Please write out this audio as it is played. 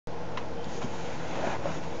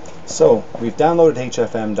So we've downloaded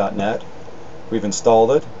hfm.net, we've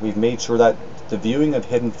installed it, we've made sure that the viewing of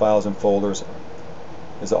hidden files and folders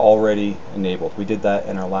is already enabled. We did that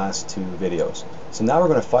in our last two videos. So now we're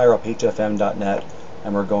going to fire up hfm.net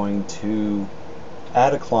and we're going to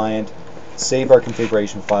add a client, save our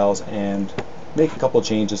configuration files, and make a couple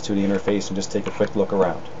changes to the interface and just take a quick look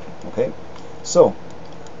around. Okay, so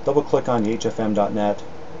double click on the hfm.net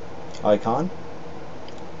icon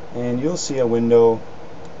and you'll see a window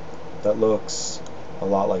that looks a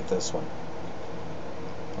lot like this one.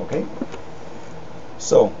 Okay,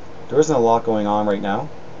 so there isn't a lot going on right now.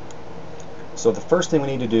 So the first thing we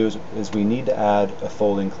need to do is we need to add a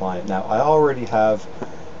folding client. Now I already have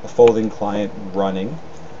a folding client running.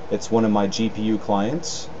 It's one of my GPU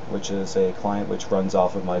clients, which is a client which runs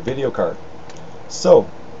off of my video card. So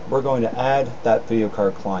we're going to add that video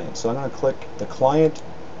card client. So I'm going to click the client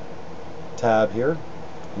tab here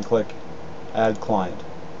and click add client.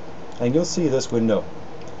 And you'll see this window.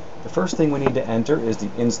 The first thing we need to enter is the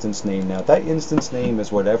instance name. Now that instance name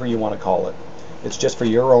is whatever you want to call it. It's just for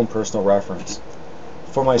your own personal reference.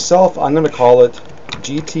 For myself, I'm going to call it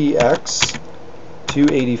GTX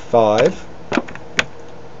 285.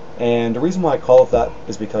 And the reason why I call it that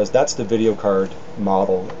is because that's the video card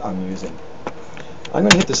model I'm using. I'm going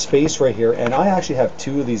to hit the space right here, and I actually have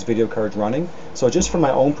two of these video cards running. So just for my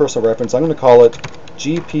own personal reference, I'm going to call it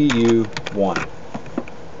GPU 1.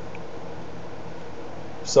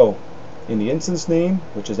 So in the instance name,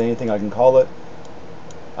 which is anything I can call it,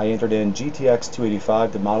 I entered in GTX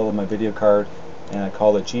 285, the model of my video card, and I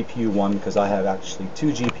call it GPU 1 because I have actually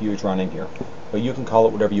two GPUs running here. But you can call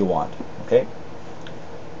it whatever you want. Okay.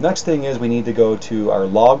 Next thing is we need to go to our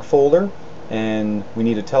log folder, and we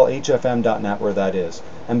need to tell hfm.net where that is.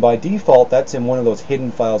 And by default, that's in one of those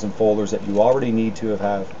hidden files and folders that you already need to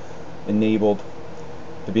have enabled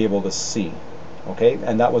to be able to see. Okay,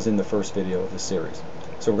 and that was in the first video of the series.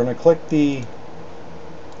 So we're going to click the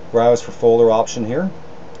browse for folder option here.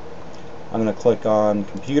 I'm going to click on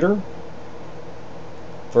computer,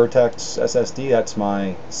 Vertex SSD, that's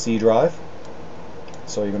my C drive.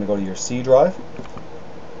 So you're going to go to your C drive.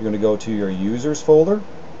 You're going to go to your users folder.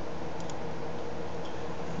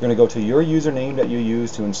 You're going to go to your username that you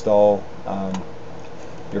use to install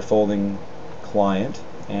your folding client.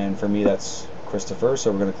 And for me that's Christopher,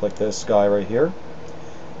 so we're going to click this guy right here.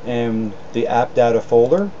 And the app data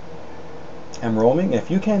folder and roaming. If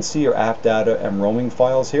you can't see your app data and roaming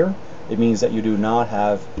files here, it means that you do not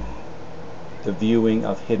have the viewing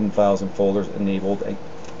of hidden files and folders enabled.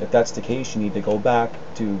 If that's the case, you need to go back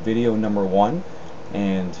to video number 1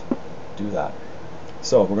 and do that.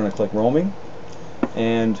 So we're going to click roaming,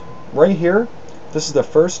 and right here this is the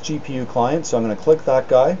first GPU client, so I'm going to click that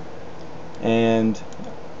guy, and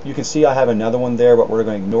you can see I have another one there, but we're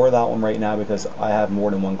going to ignore that one right now because I have more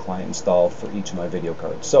than one client installed for each of my video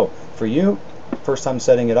cards. So for you, first time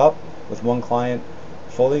setting it up with one client,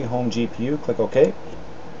 folding home GPU, click OK,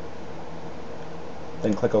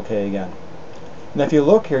 then click OK again. And if you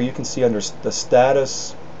look here, you can see under the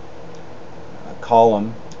status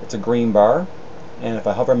column, it's a green bar, and if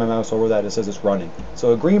I hover my mouse over that, it says it's running.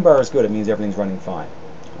 So a green bar is good, it means everything's running fine.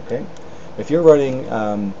 Okay. If you're running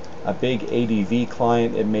a big ADV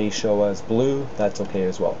client, it may show as blue. That's okay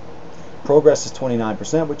as well. Progress is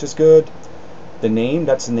 29%, which is good. The name,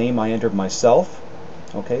 that's the name I entered myself.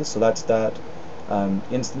 Okay, so that's that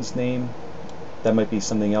instance name. That might be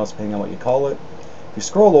something else depending on what you call it. If you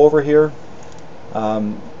scroll over here,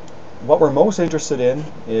 what we're most interested in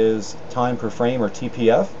is time per frame, or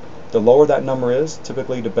TPF. The lower that number is,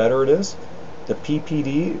 typically the better it is. The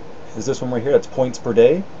PPD is this one right here, that's points per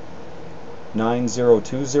day.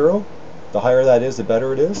 9020. The higher that is, the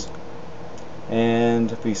better it is.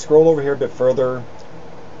 And if we scroll over here a bit further,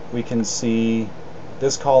 we can see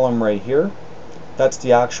this column right here. That's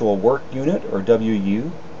the actual work unit, or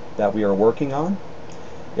WU, that we are working on.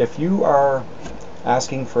 If you are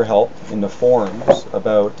asking for help in the forums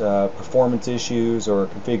about performance issues or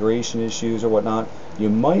configuration issues or whatnot, you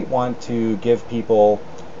might want to give people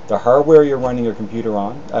the hardware you're running your computer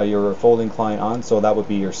on, your folding client on, so that would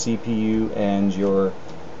be your CPU and your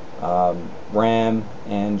RAM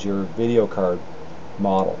and your video card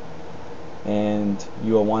model. And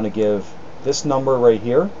you will want to give this number right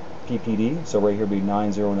here, PPD, so right here would be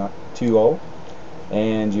 9020,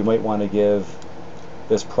 and you might want to give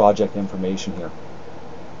this project information here.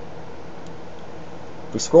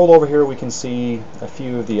 If we scroll over here, we can see a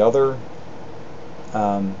few of the other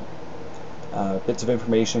bits of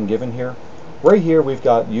information given here. Right here we've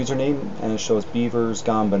got username, and it shows Beavers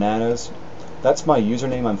Gone Bananas. That's my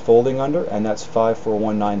username I'm folding under, and that's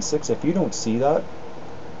 54196. If you don't see that,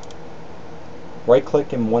 right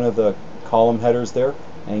click in one of the column headers there,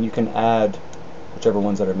 and you can add whichever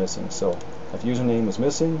ones that are missing. So if username is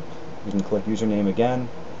missing, you can click username again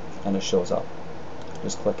and it shows up.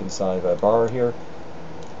 Just click inside a bar here.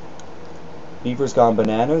 Beavers Gone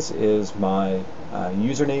Bananas is my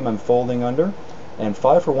username I'm folding under, and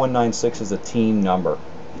 54196 is the team number.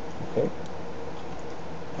 Okay.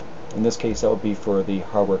 In this case, that would be for the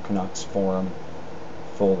Hardware Canucks forum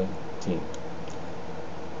folding team.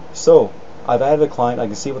 So I've added a client. I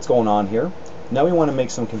can see what's going on here. Now we want to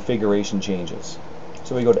make some configuration changes.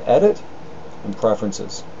 So we go to Edit and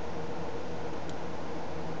Preferences.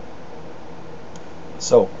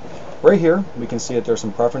 So right here we can see that there's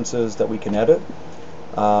some preferences that we can edit.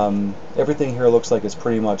 Everything here looks like it's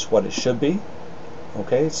pretty much what it should be.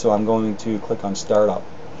 Okay, so I'm going to click on Startup.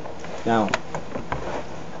 Now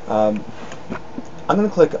I'm going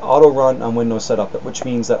to click Auto Run on Windows Setup, which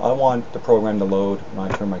means that I want the program to load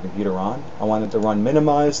when I turn my computer on. I want it to run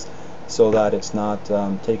minimized so that it's not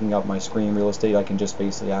taking up my screen real estate. I can just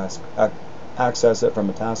basically access it from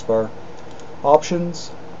a taskbar.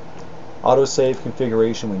 Options, autosave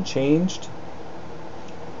configuration when changed,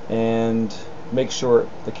 and make sure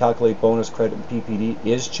the calculate bonus credit and PPD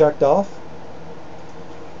is checked off.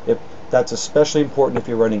 That's especially important if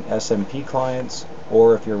you're running SMP clients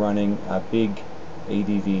or if you're running a big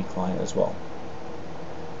ADV client as well.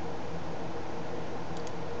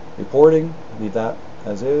 Reporting, leave that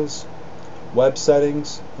as is. Web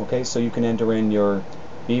settings, okay, so you can enter in your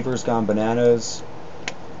Beavers Gone Bananas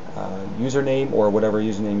username or whatever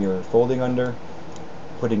username you're folding under,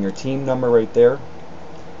 putting your team number right there,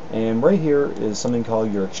 and right here is something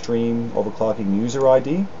called your Extreme Overclocking User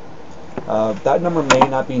ID. That number may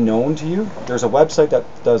not be known to you. There's a website that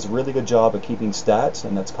does a really good job of keeping stats,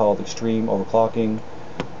 and that's called Extreme Overclocking,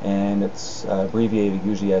 and it's abbreviated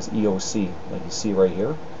usually as EOC, like you see right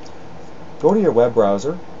here. Go to your web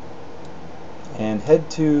browser and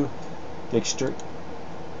head to the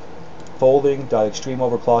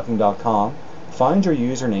folding.extremeoverclocking.com. Find your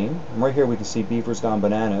username, and right here we can see Beavers Gone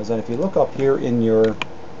Bananas, and if you look up here in your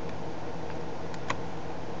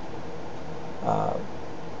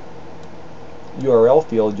URL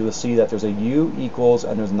field, you'll see that there's a U equals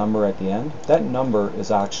and there's a number at the end. That number is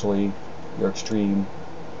actually your Extreme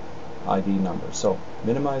ID number. So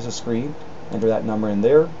minimize the screen, enter that number in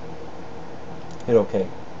there, hit OK.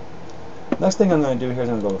 Next thing I'm going to do here is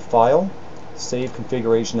I'm going to go to File, Save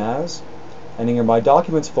Configuration As, and in your My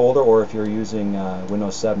Documents folder, or if you're using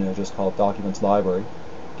Windows 7, it'll just call it Documents Library.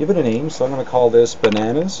 Give it a name, so I'm going to call this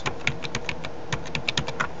Bananas.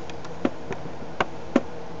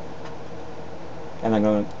 And I'm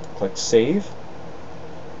going to click Save,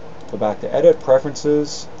 go back to Edit,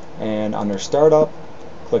 Preferences, and under Startup,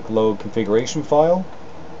 click Load Configuration File.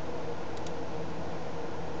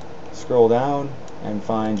 Scroll down and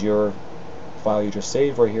find your file you just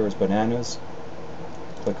saved. Right here is Bananas.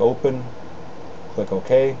 Click Open, click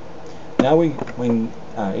OK. Now when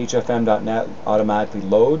HFM.net automatically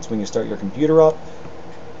loads, when you start your computer up,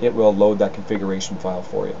 it will load that configuration file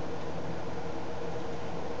for you.